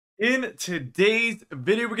In today's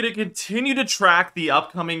video, we're going to continue to track the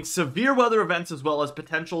upcoming severe weather events as well as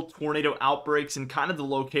potential tornado outbreaks and kind of the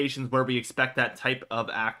locations where we expect that type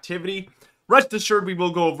of activity. Rest assured, we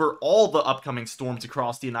will go over all the upcoming storms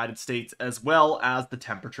across the United States as well as the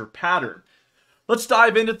temperature pattern. Let's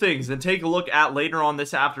dive into things and take a look at later on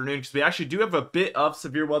this afternoon because we actually do have a bit of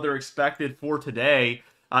severe weather expected for today.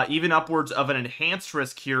 Even upwards of an enhanced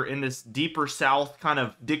risk here in this deeper south kind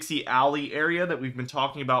of Dixie Alley area that we've been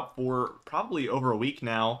talking about for probably over a week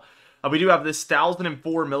now. We do have this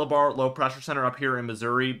 1004 millibar low pressure center up here in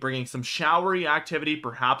Missouri, bringing some showery activity,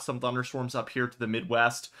 perhaps some thunderstorms up here to the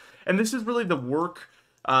Midwest. And this is really the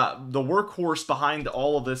workhorse behind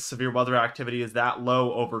all of this severe weather activity. Is that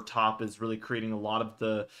low over top is really creating a lot of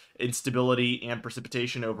the instability and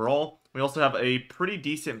precipitation overall. We also have a pretty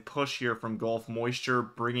decent push here from Gulf moisture,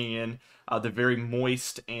 bringing in the very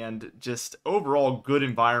moist and just overall good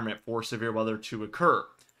environment for severe weather to occur.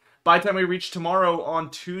 By the time we reach tomorrow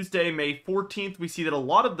on Tuesday, May 14th, we see that a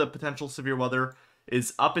lot of the potential severe weather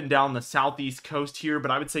is up and down the southeast coast here,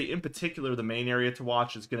 but I would say in particular the main area to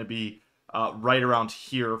watch is going to be right around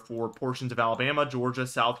here for portions of Alabama, Georgia,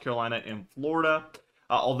 South Carolina, and Florida.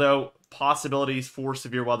 Although possibilities for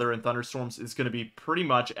severe weather and thunderstorms is going to be pretty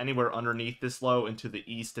much anywhere underneath this low and to the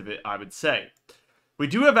east of it, I would say. We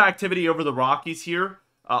do have activity over the Rockies here,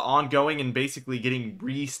 ongoing and basically getting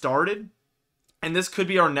restarted. And this could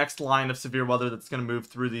be our next line of severe weather that's going to move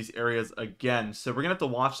through these areas again. So we're going to have to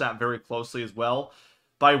watch that very closely as well.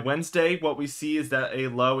 By Wednesday, what we see is that a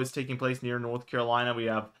low is taking place near North Carolina. We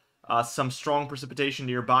have some strong precipitation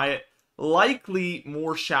nearby it. Likely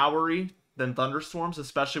more showery than thunderstorms,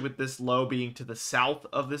 especially with this low being to the south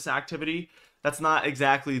of this activity. That's not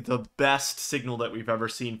exactly the best signal that we've ever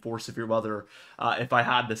seen for severe weather, if I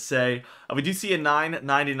had to say. We do see a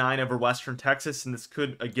 999 over western Texas, and this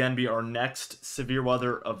could, again, be our next severe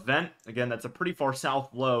weather event. Again, that's a pretty far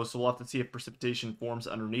south low, so we'll have to see if precipitation forms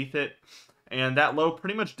underneath it. And that low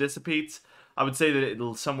pretty much dissipates. I would say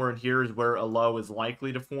that somewhere in here is where a low is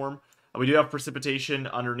likely to form. We do have precipitation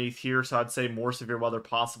underneath here, so I'd say more severe weather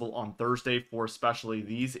possible on Thursday for especially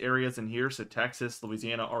these areas in here. So Texas,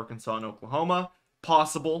 Louisiana, Arkansas, and Oklahoma.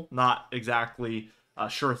 Possible, not exactly a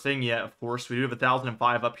sure thing yet, of course. We do have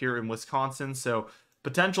 1005 up here in Wisconsin, so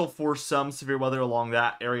potential for some severe weather along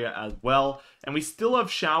that area as well. And we still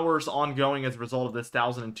have showers ongoing as a result of this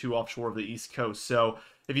 1002 offshore of the East Coast. So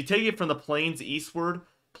if you take it from the plains eastward,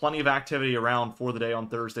 plenty of activity around for the day on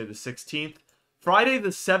Thursday the 16th. Friday the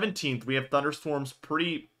 17th, we have thunderstorms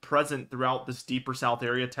pretty present throughout this deeper south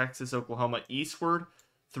area, Texas, Oklahoma, eastward,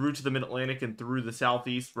 through to the mid-Atlantic and through the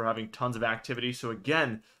southeast. We're having tons of activity. So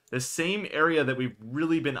again, the same area that we've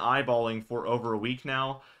really been eyeballing for over a week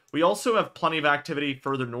now. We also have plenty of activity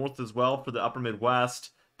further north as well for the upper Midwest,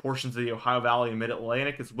 portions of the Ohio Valley and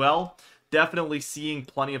mid-Atlantic as well. Definitely seeing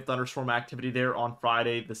plenty of thunderstorm activity there on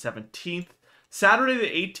Friday the 17th. Saturday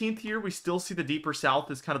the 18th here, we still see the deeper south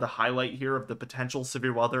as kind of the highlight here of the potential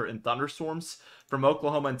severe weather and thunderstorms from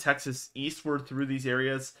Oklahoma and Texas eastward through these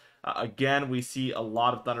areas. Again, we see a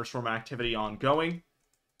lot of thunderstorm activity ongoing.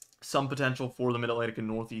 Some potential for the mid-Atlantic and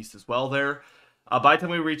northeast as well there. By the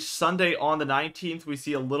time we reach Sunday on the 19th, we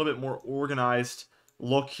see a little bit more organized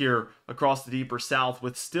look here across the deeper south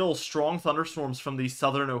with still strong thunderstorms from the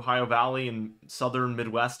southern Ohio Valley and southern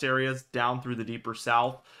Midwest areas down through the deeper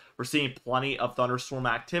south. We're seeing plenty of thunderstorm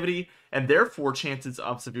activity and therefore chances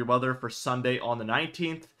of severe weather for Sunday on the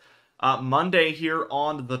 19th. Monday here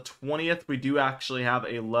on the 20th, we do actually have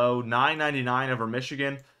a low 999 over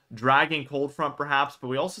Michigan, dragging cold front perhaps, but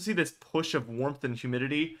we also see this push of warmth and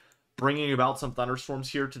humidity bringing about some thunderstorms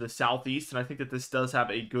here to the southeast, and I think that this does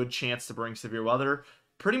have a good chance to bring severe weather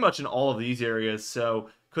pretty much in all of these areas. So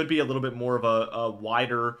could be a little bit more of a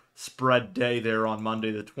wider spread day there on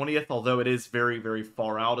Monday the 20th, although it is very, very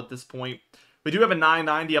far out at this point. We do have a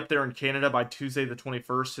 990 up there in Canada by Tuesday the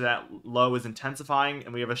 21st, so that low is intensifying,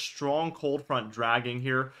 and we have a strong cold front dragging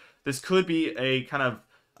here. This could be a kind of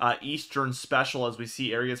eastern special as we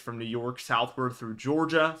see areas from New York southward through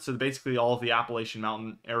Georgia. So basically all of the Appalachian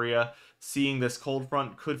Mountain area seeing this cold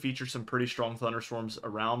front could feature some pretty strong thunderstorms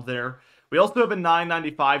around there. We also have a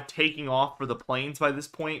 995 taking off for the plains by this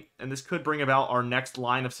point, and this could bring about our next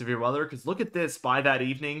line of severe weather, because look at this, by that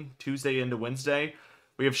evening, Tuesday into Wednesday,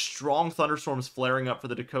 we have strong thunderstorms flaring up for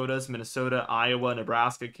the Dakotas, Minnesota, Iowa,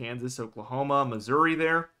 Nebraska, Kansas, Oklahoma, Missouri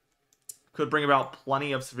there. Could bring about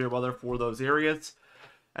plenty of severe weather for those areas.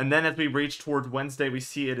 And then as we reach towards Wednesday, we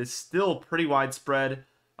see it is still pretty widespread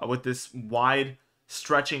with this wide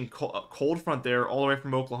stretching cold front there all the way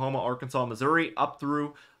from Oklahoma, Arkansas, Missouri, up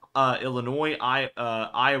through Illinois,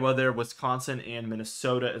 Iowa there, Wisconsin, and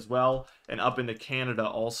Minnesota as well, and up into Canada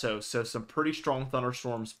also. So some pretty strong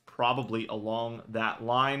thunderstorms probably along that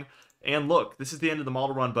line. And look, this is the end of the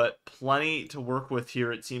model run, but plenty to work with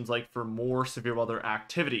here, it seems like, for more severe weather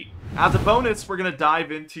activity. As a bonus, we're going to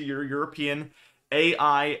dive into your European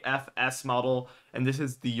AIFS model, and this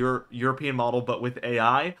is the European model, but with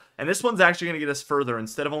AI. And this one's actually going to get us further.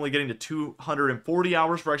 Instead of only getting to 240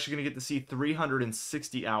 hours, we're actually going to get to see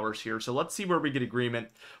 360 hours here. So let's see where we get agreement.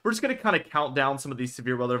 We're just going to kind of count down some of these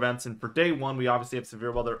severe weather events. And for day one, we obviously have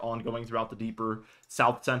severe weather ongoing throughout the deeper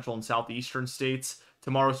south central and southeastern states.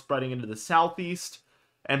 Tomorrow spreading into the southeast.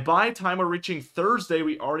 And by the time we're reaching Thursday,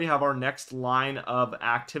 we already have our next line of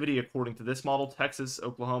activity according to this model: Texas,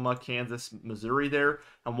 Oklahoma, Kansas, Missouri there.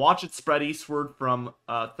 And watch it spread eastward from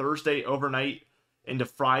Thursday overnight into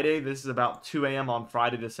Friday. This is about 2 a.m. on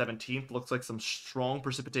Friday the 17th. Looks like some strong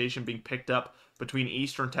precipitation being picked up between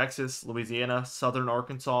eastern Texas, Louisiana, southern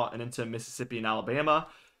Arkansas, and into Mississippi and Alabama.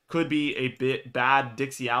 Could be a bit bad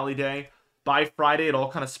Dixie Alley day. By Friday, it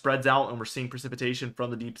all kind of spreads out, and we're seeing precipitation from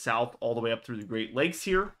the deep south all the way up through the Great Lakes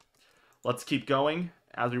here. Let's keep going.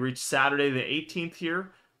 As we reach Saturday the 18th here,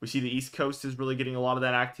 we see the East Coast is really getting a lot of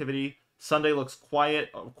that activity. Sunday looks quiet,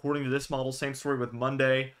 according to this model. Same story with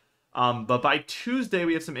Monday. But by Tuesday,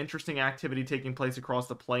 we have some interesting activity taking place across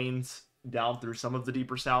the plains down through some of the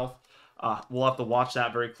deeper south. We'll have to watch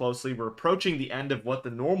that very closely. We're approaching the end of what the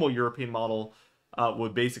normal European model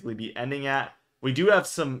would basically be ending at. We do have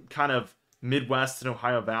some kind of Midwest and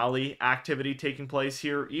Ohio Valley activity taking place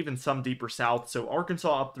here, even some deeper south. So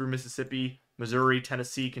Arkansas up through Mississippi, Missouri,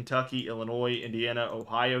 Tennessee, Kentucky, Illinois, Indiana,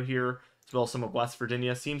 Ohio here, as well as some of West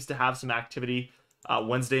Virginia, seems to have some activity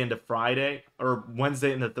Wednesday into Friday, or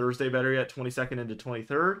Wednesday into Thursday, better yet, 22nd into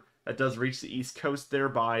 23rd. That does reach the East Coast there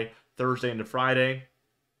by Thursday into Friday.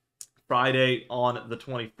 Friday on the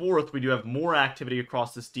 24th, we do have more activity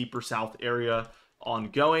across this deeper south area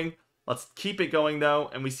ongoing. Let's keep it going, though,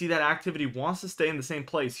 and we see that activity wants to stay in the same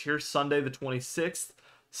place. Here's Sunday the 26th,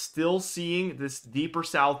 still seeing this deeper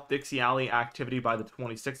south Dixie Alley activity by the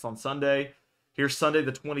 26th on Sunday. Here's Sunday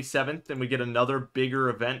the 27th, and we get another bigger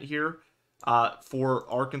event here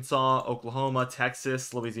for Arkansas, Oklahoma,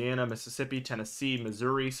 Texas, Louisiana, Mississippi, Tennessee,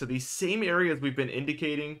 Missouri. So these same areas we've been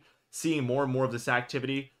indicating, seeing more and more of this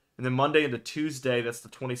activity. And then Monday into Tuesday, that's the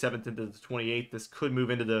 27th into the 28th, this could move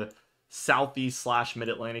into the southeast /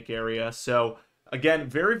 mid-Atlantic area. So again,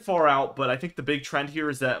 very far out, but I think the big trend here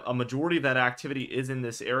is that a majority of that activity is in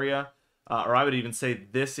this area, or I would even say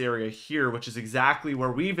this area here, which is exactly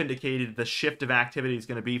where we've indicated the shift of activity is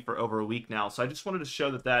going to be for over a week now. So I just wanted to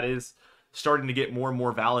show that that is starting to get more and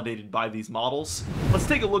more validated by these models. Let's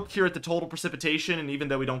take a look here at the total precipitation, and even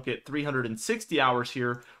though we don't get 360 hours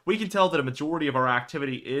here, we can tell that a majority of our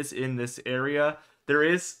activity is in this area. There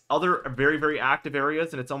is other very, very active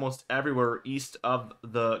areas, and it's almost everywhere east of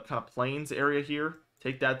the kind of plains area here.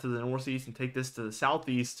 Take that to the northeast and take this to the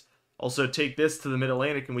southeast. Also take this to the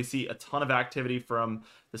mid-Atlantic, and we see a ton of activity from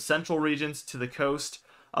the central regions to the coast.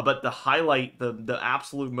 But the highlight, the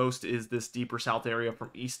absolute most, is this deeper south area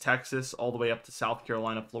from East Texas all the way up to South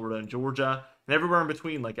Carolina, Florida, and Georgia. And everywhere in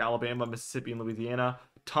between, like Alabama, Mississippi, and Louisiana.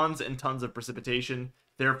 Tons and tons of precipitation.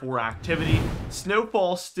 Therefore, activity.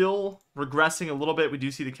 Snowfall still regressing a little bit. We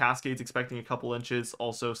do see the Cascades expecting a couple inches.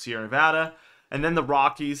 Also Sierra Nevada. And then the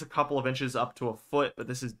Rockies, a couple of inches up to a foot. But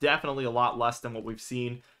this is definitely a lot less than what we've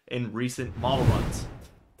seen in recent model runs.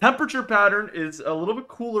 Temperature pattern is a little bit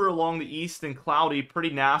cooler along the east and cloudy. Pretty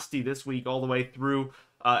nasty this week all the way through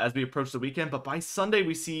as we approach the weekend. But by Sunday,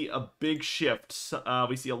 we see a big shift.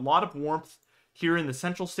 We see a lot of warmth here in the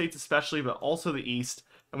central states especially, but also the east.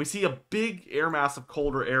 And we see a big air mass of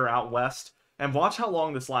colder air out west. And watch how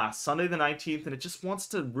long this lasts. Sunday the 19th, and it just wants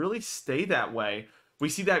to really stay that way. We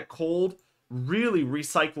see that cold really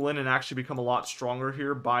recycle in and actually become a lot stronger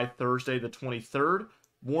here by Thursday the 23rd.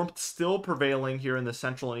 Warmth still prevailing here in the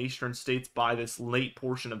central and eastern states by this late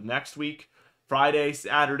portion of next week. Friday,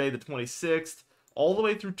 Saturday the 26th, all the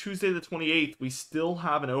way through Tuesday the 28th, we still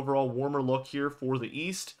have an overall warmer look here for the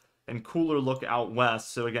east and cooler look out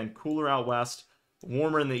west. So again, cooler out west,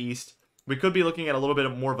 warmer in the east. We could be looking at a little bit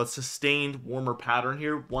more of a sustained warmer pattern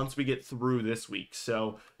here once we get through this week.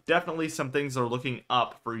 So definitely some things are looking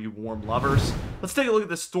up for you warm lovers. Let's take a look at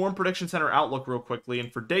the Storm Prediction Center outlook real quickly.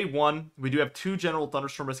 And for day one, we do have 2 general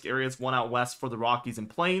thunderstorm risk areas, one out west for the Rockies and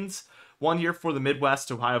Plains, one here for the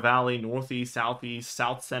Midwest, Ohio Valley, Northeast, Southeast,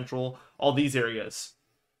 South Central, all these areas.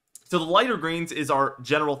 So the lighter greens is our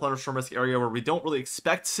general thunderstorm risk area where we don't really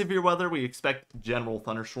expect severe weather. We expect general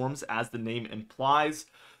thunderstorms, as the name implies.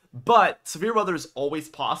 But severe weather is always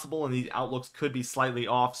possible, and these outlooks could be slightly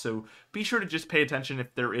off, so be sure to just pay attention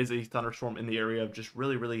if there is a thunderstorm in the area. Just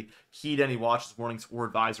really heed any watches, warnings,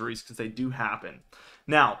 or advisories, because they do happen.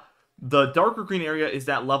 Now, the darker green area is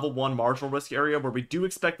that level 1 marginal risk area where we do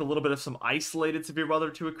expect a little bit of some isolated severe weather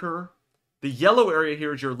to occur. The yellow area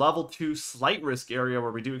here is your level 2 slight risk area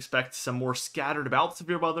where we do expect some more scattered about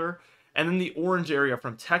severe weather. And then the orange area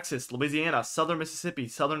from Texas, Louisiana, southern Mississippi,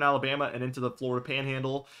 southern Alabama, and into the Florida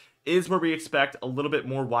Panhandle is where we expect a little bit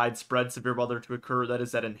more widespread severe weather to occur. That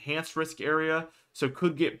is that enhanced risk area, so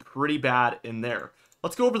could get pretty bad in there.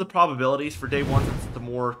 Let's go over the probabilities for day 1 since it's the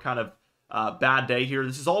more kind of bad day here.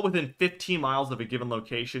 This is all within 15 miles of a given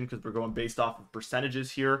location because we're going based off of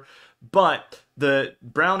percentages here. But the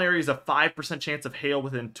brown area is a 5% chance of hail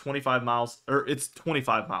within 25 miles, or it's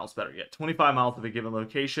 25 miles, better yet, 25 miles of a given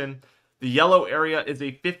location. The yellow area is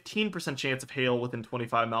a 15% chance of hail within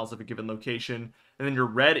 25 miles of a given location. And then your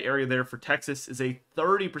red area there for Texas is a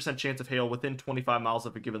 30% chance of hail within 25 miles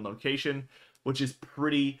of a given location, which is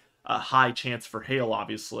pretty high chance for hail,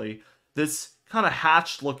 obviously. This kind of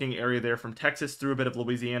hatched looking area there from Texas through a bit of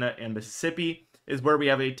Louisiana and Mississippi is where we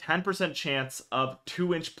have a 10% chance of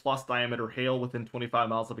 2-inch plus diameter hail within 25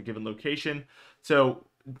 miles of a given location. So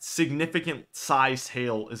significant sized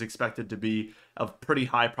hail is expected to be of pretty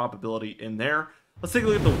high probability in there. Let's take a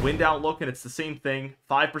look at the wind outlook, and it's the same thing.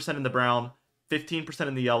 5% in the brown, 15%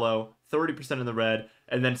 in the yellow, 30% in the red,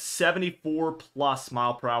 and then 74 plus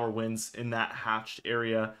mile per hour winds in that hatched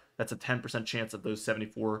area. That's a 10% chance of those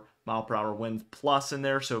 74 mile per hour winds plus in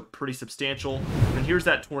there, so pretty substantial. And then here's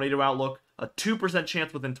that tornado outlook, a 2%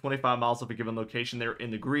 chance within 25 miles of a given location there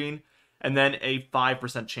in the green, and then a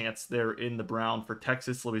 5% chance there in the brown for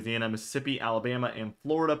Texas, Louisiana, Mississippi, Alabama, and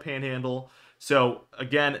Florida Panhandle. So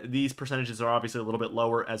again, these percentages are obviously a little bit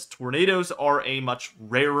lower as tornadoes are a much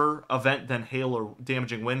rarer event than hail or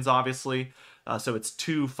damaging winds, obviously. So it's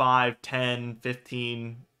 2, 5, 10,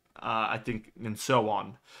 15, I think, and so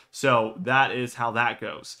on. So that is how that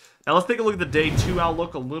goes. Now let's take a look at the day 2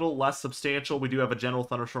 outlook, a little less substantial. We do have a general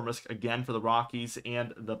thunderstorm risk again for the Rockies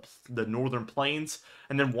and the northern plains,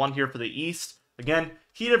 and then one here for the east. Again,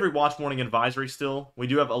 heed every watch, warning, advisory still. We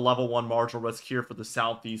do have a level 1 marginal risk here for the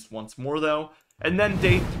southeast once more though. And then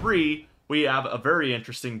day 3, we have a very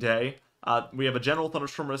interesting day. We have a general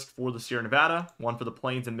thunderstorm risk for the Sierra Nevada, one for the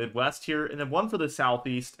plains and Midwest here, and then one for the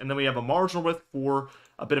southeast. And then we have a marginal risk for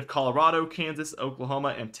a bit of Colorado, Kansas,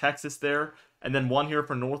 Oklahoma, and Texas there. And then one here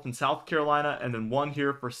for North and South Carolina, and then one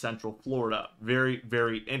here for Central Florida.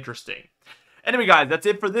 Very interesting. Anyway, guys, that's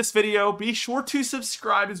it for this video. Be sure to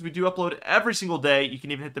subscribe as we do upload every single day. You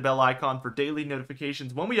can even hit the bell icon for daily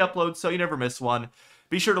notifications when we upload so you never miss one.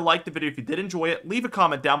 Be sure to like the video if you did enjoy it. Leave a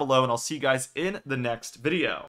comment down below, and I'll see you guys in the next video.